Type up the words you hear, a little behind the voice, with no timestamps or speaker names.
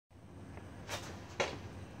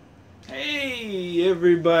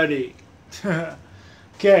everybody.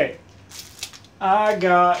 Okay, I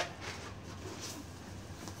got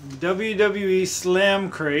WWE Slam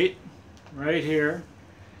Crate right here,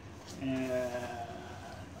 and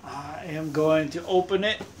I am going to open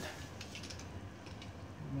it.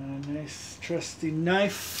 My nice trusty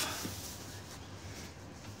knife.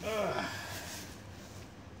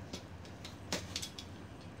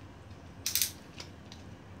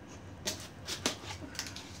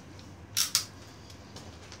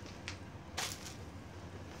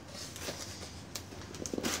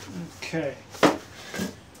 Okay.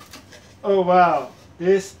 Oh wow,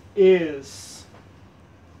 this is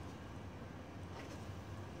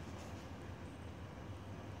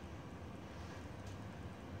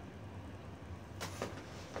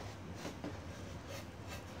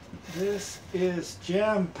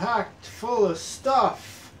jam-packed full of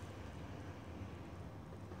stuff.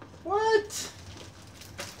 What?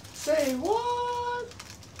 Say what?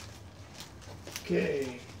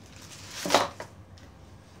 Okay.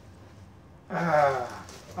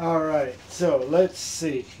 Alright, so let's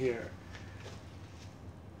see here.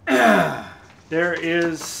 There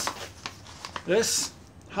is this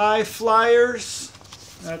High Flyers.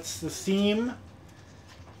 That's the theme.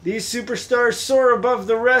 These superstars soar above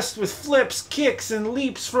the rest with flips, kicks, and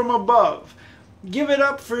leaps from above. Give it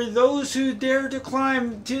up for those who dare to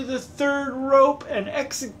climb to the third rope and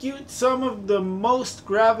execute some of the most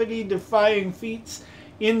gravity-defying feats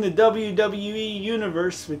in the WWE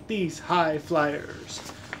universe with these High Flyers.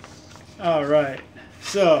 Alright,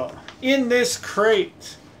 so in this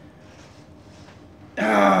crate,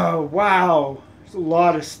 oh wow, there's a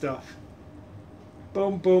lot of stuff.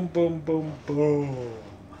 Boom, boom, boom, boom, boom.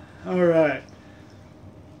 Alright.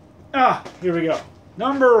 Here we go.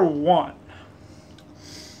 Number 1.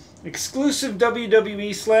 Exclusive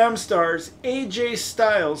WWE Slam Stars AJ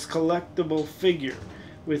Styles collectible figure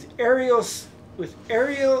with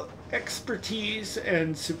aerial expertise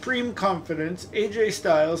and supreme confidence. AJ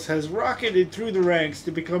Styles has rocketed through the ranks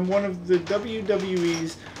to become one of the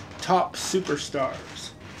WWE's top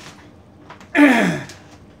superstars.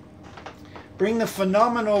 Bring the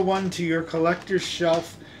phenomenal one to your collector's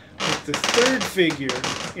shelf with the third figure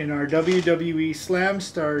in our WWE Slam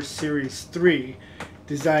Stars Series 3,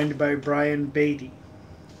 designed by Brian Beatty.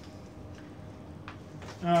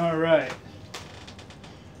 Alright.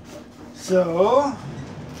 So,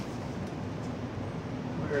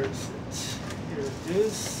 where is it? Here it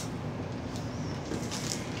is.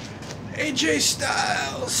 AJ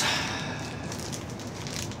Styles.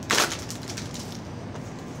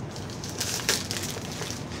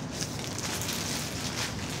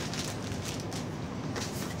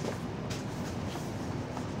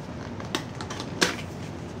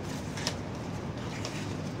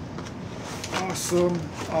 Awesome,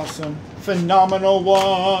 awesome, phenomenal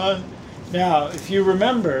one. Now, if you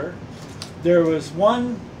remember, there was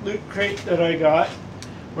one loot crate that I got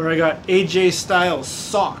where I got AJ Styles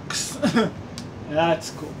socks.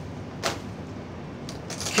 That's cool.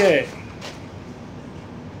 Okay.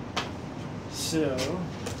 So,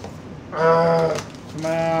 come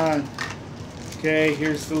on. Okay,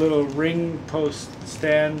 here's the little ring post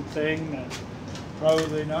stand thing that I'm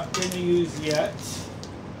probably not going to use yet.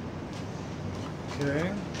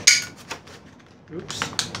 Okay. Oops.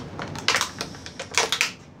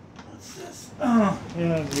 What's this? Oh,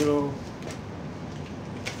 yeah, little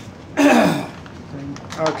thing.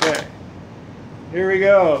 Okay. Here we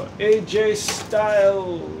go. AJ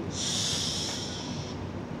Styles.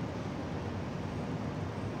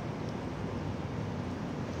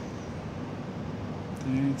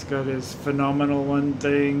 And it's got his phenomenal one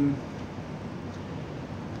thing.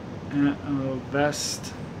 And a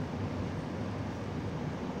vest.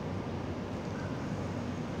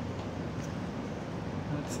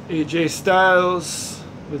 AJ Styles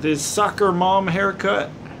with his soccer mom haircut.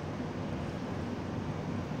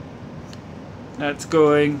 That's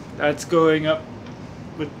going up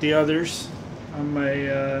with the others on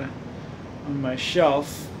my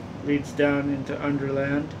shelf. Leads down into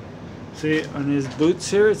Underland. See, on his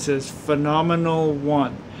boots here it says Phenomenal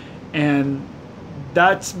One, and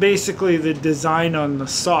that's basically the design on the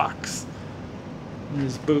socks and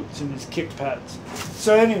his boots and his kick pads.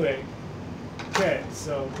 So anyway. Okay,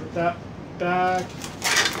 so put that back.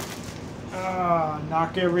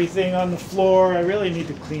 Knock everything on the floor. I really need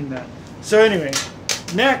to clean that. So anyway,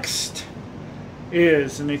 next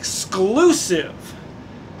is an exclusive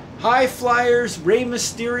High Flyers Rey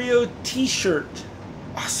Mysterio t-shirt.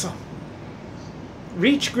 Awesome.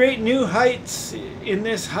 Reach great new heights in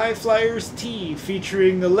this High Flyers tee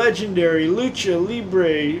featuring the legendary Lucha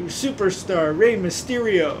Libre superstar Rey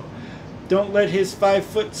Mysterio. Don't let his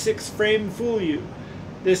 5'6" frame fool you.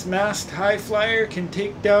 This masked high flyer can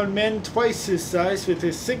take down men twice his size with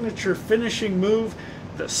his signature finishing move,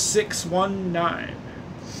 the 619.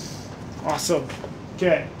 Awesome.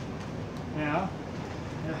 Okay. Now.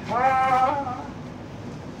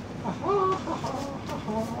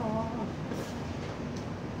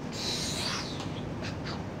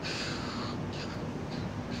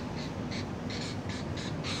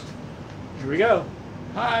 Here we go.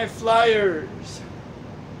 High flyers.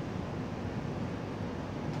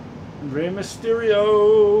 Rey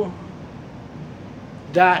Mysterio.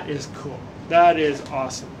 That is cool. That is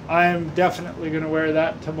awesome. I am definitely going to wear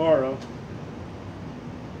that tomorrow.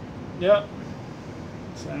 Yep.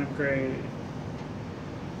 Slam Crate.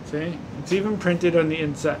 See? It's even printed on the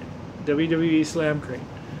inside. WWE Slam Crate.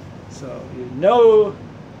 So you know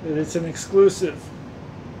that it's an exclusive.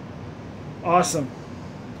 Awesome.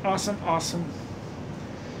 Awesome, awesome.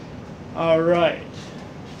 Alright.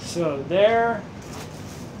 So there.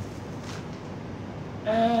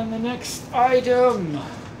 And the next item.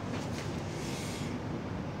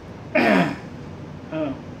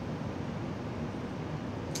 Oh.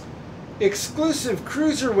 Exclusive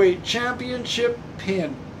Cruiserweight Championship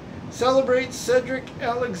pin. Celebrates Cedric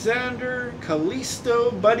Alexander,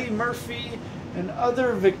 Kalisto, Buddy Murphy, and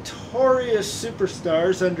other victorious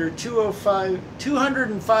superstars under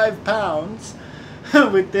 205 pounds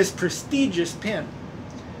with this prestigious pin.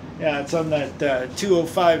 Yeah, it's on that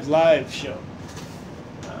 205 Live show.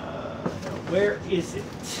 Where is it?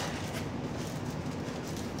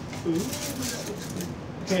 Ooh, that looks good.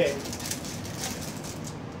 Okay.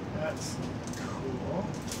 That's cool.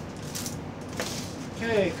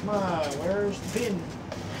 Okay, come on. Where's the pin?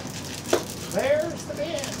 Where's the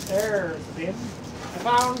pin? There's the pin. I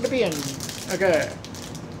found the pin. Okay.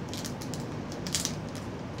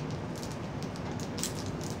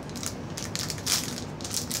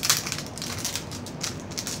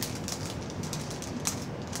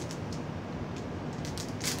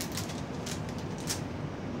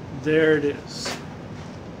 There it is.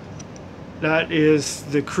 That is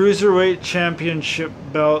the Cruiserweight Championship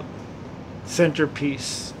belt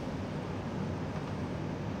centerpiece.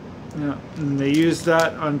 Yeah, and they used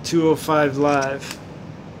that on 205 Live.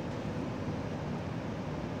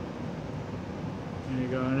 There you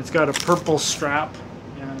go. And it's got a purple strap.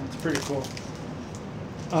 Yeah, it's pretty cool.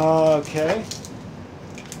 Okay.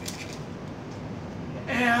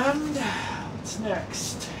 And what's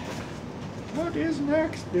next? What is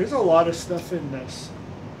next? There's a lot of stuff in this.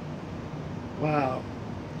 Wow.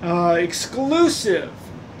 Exclusive.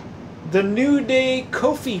 The New Day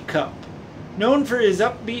Kofi Cup. Known for his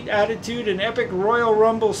upbeat attitude and epic Royal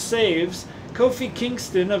Rumble saves, Kofi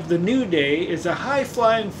Kingston of the New Day is a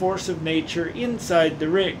high-flying force of nature inside the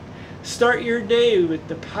ring. Start your day with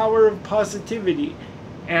the power of positivity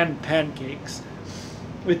and pancakes.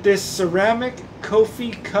 With this ceramic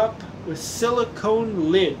Kofi Cup with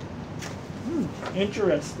silicone lid.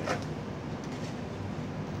 Interesting.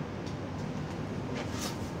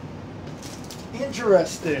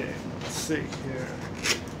 Interesting. Let's see here.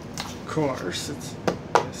 Of course, it's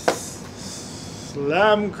this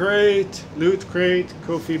Slam Crate, Loot Crate,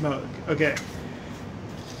 Kofi mug. Okay.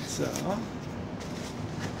 So.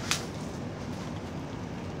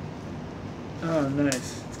 Oh,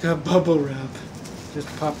 nice. It's got bubble wrap.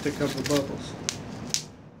 Just popped a couple bubbles.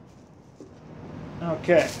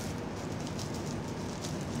 Okay.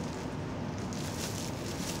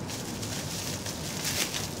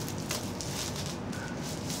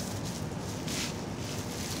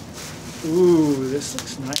 Ooh, this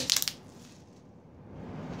looks nice.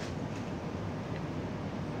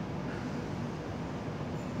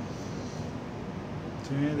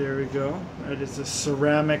 Okay, there we go. That is a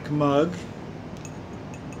ceramic mug.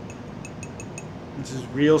 This is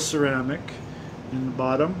real ceramic in the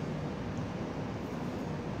bottom.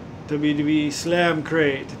 WWE Slam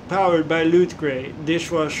Crate, powered by Loot Crate,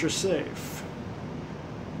 dishwasher safe.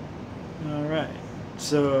 Alright.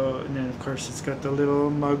 So, and then of course it's got the little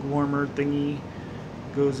mug warmer thingy.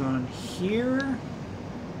 Goes on here.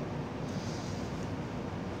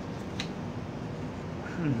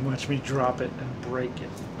 Watch me drop it and break it.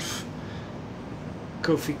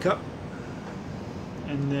 Kofi cup.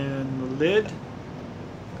 And then the lid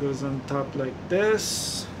goes on top like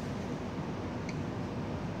this.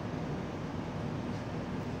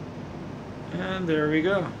 And there we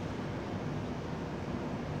go.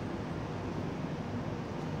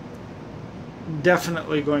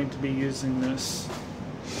 Definitely going to be using this.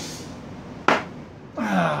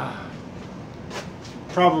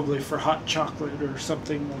 Probably for hot chocolate or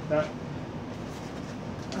something like that.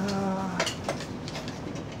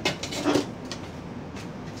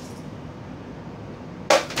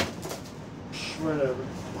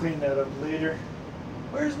 later.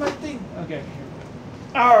 Where's my thing? Okay, here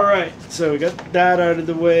we go. Alright, so we got that out of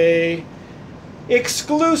the way.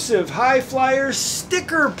 Exclusive High Flyers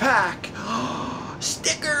sticker pack.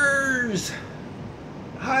 Stickers!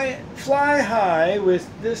 Fly high with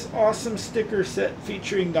this awesome sticker set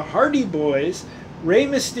featuring the Hardy Boys, Rey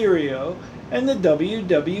Mysterio, and the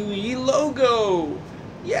WWE logo.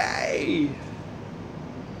 Yay!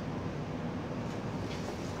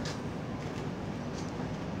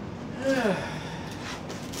 And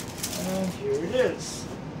here it is.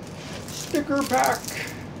 Sticker pack.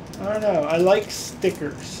 I don't know. I like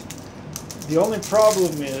stickers. The only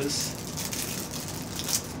problem is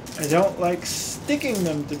I don't like sticking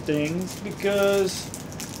them to things because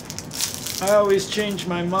I always change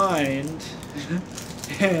my mind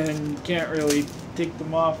and can't really take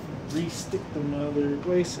them off and re-stick them in other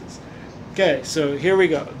places. Okay, so here we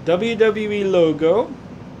go. WWE logo.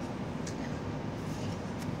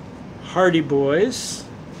 Hardy Boys.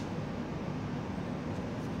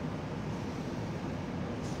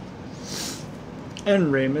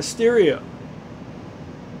 And Rey Mysterio.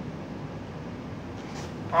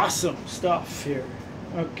 Awesome stuff here.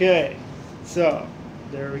 Okay, so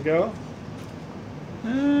there we go.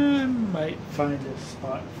 I might find a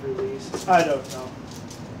spot for these. I don't know.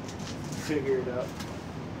 Figure it out.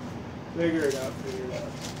 Figure it out. Figure it out.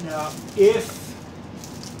 Now,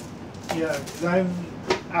 because I'm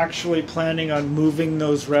actually planning on moving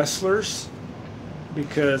those wrestlers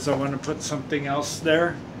because I want to put something else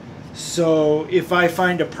there. So if I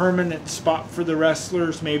find a permanent spot for the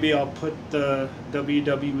wrestlers, maybe I'll put the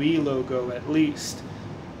WWE logo at least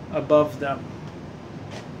above them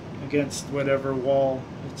against whatever wall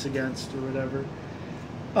it's against or whatever.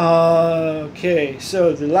 Okay,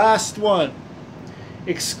 so the last one.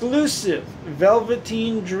 Exclusive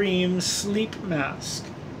Velveteen Dream Sleep Mask.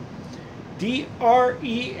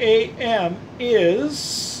 DREAM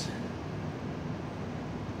is...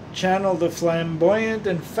 Channel the flamboyant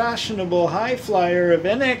and fashionable high flyer of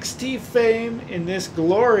NXT fame in this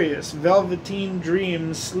glorious Velveteen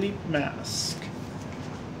Dream sleep mask.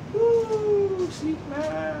 Woo! Sleep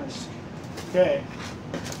mask. Okay.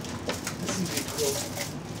 This is be cool.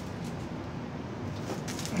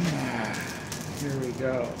 Here we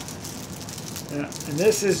go. Yeah, and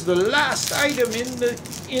this is the last item in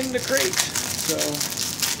the crate. So,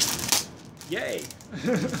 yay!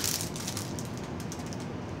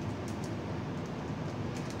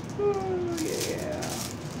 Oh, yeah.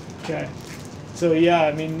 Okay. So yeah,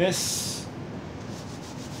 I mean this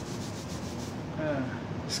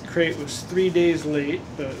crate was 3 days late,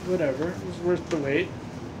 but whatever. It was worth the wait.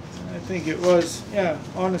 I think it was, yeah,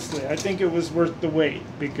 honestly, I think it was worth the wait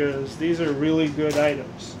because these are really good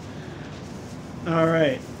items.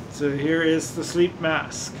 Alright, so here is the sleep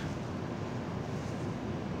mask.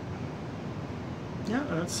 Yeah,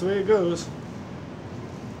 that's the way it goes.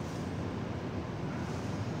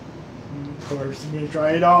 Of course, I'm going to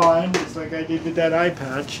try it on, just like I did with that eye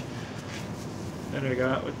patch that I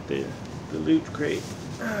got with the loot crate.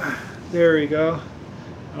 There we go.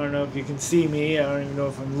 I don't know if you can see me. I don't even know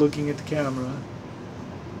if I'm looking at the camera.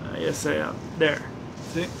 Yes, I am. There.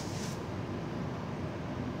 See?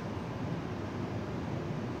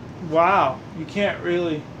 Wow. You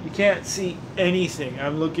can't see anything.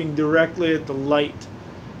 I'm looking directly at the light.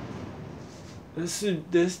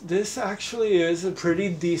 This actually is a pretty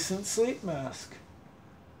decent sleep mask.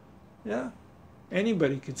 Yeah.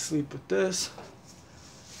 Anybody could sleep with this.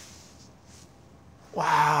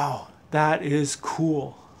 Wow. That is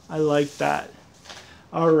cool. I like that.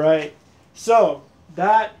 All right. So,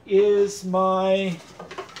 that is my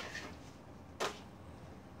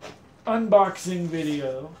unboxing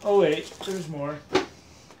video. Oh, wait. There's more.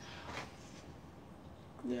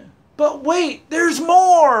 Yeah. But wait, there's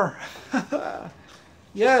more!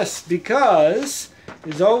 Yes, because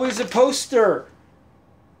there's always a poster.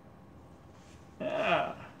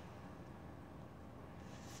 Yeah.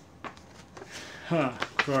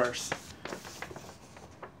 Of course.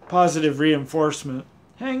 Positive reinforcement.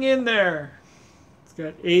 Hang in there. It's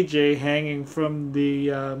got AJ hanging from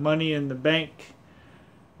the Money in the Bank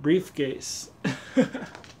briefcase.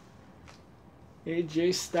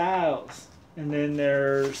 AJ Styles. And then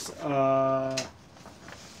there's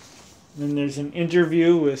an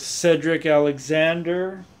interview with Cedric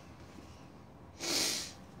Alexander.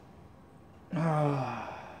 All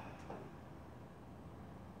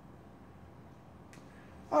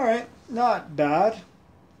right, not bad.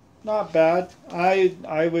 Not bad.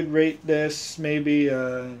 I would rate this maybe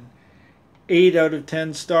 8 out of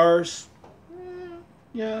 10 stars.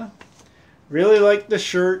 Yeah. Really like the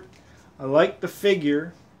shirt. I like the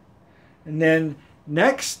figure. And then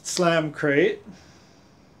Next slam crate,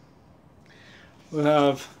 we'll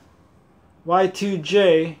have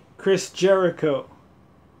Y2J Chris Jericho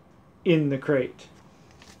in the crate.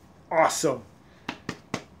 Awesome.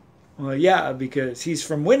 Well, yeah, because he's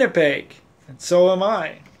from Winnipeg, and so am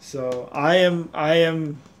I. So I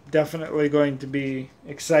am definitely going to be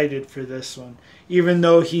excited for this one, even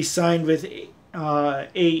though he signed with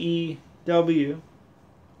AEW,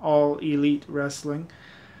 All Elite Wrestling.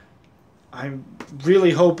 I'm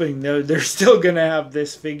really hoping they're still going to have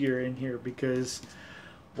this figure in here because,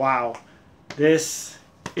 wow, this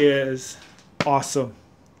is awesome.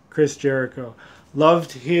 Chris Jericho.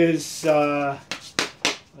 Loved his, I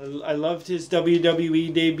loved his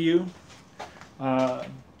WWE debut.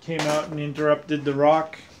 Came out and interrupted The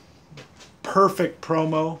Rock. Perfect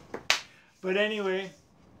promo. But anyway,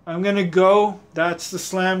 I'm going to go. That's the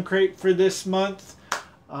Slam Crate for this month.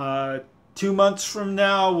 2 months from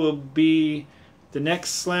now will be the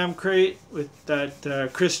next Slam Crate with that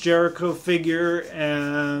Chris Jericho figure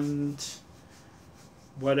and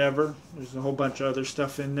whatever. There's a whole bunch of other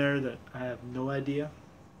stuff in there that I have no idea.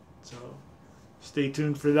 So stay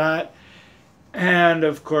tuned for that. And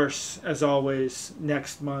of course, as always,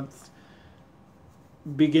 next month,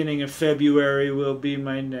 beginning of February, will be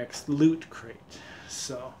my next Loot Crate.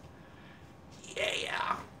 So,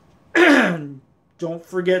 yeah. Don't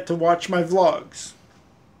forget to watch my vlogs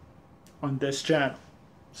on this channel.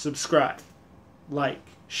 Subscribe, like,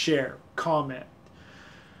 share, comment.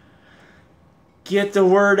 Get the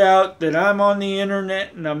word out that I'm on the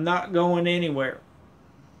internet and I'm not going anywhere.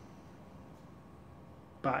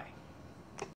 Bye.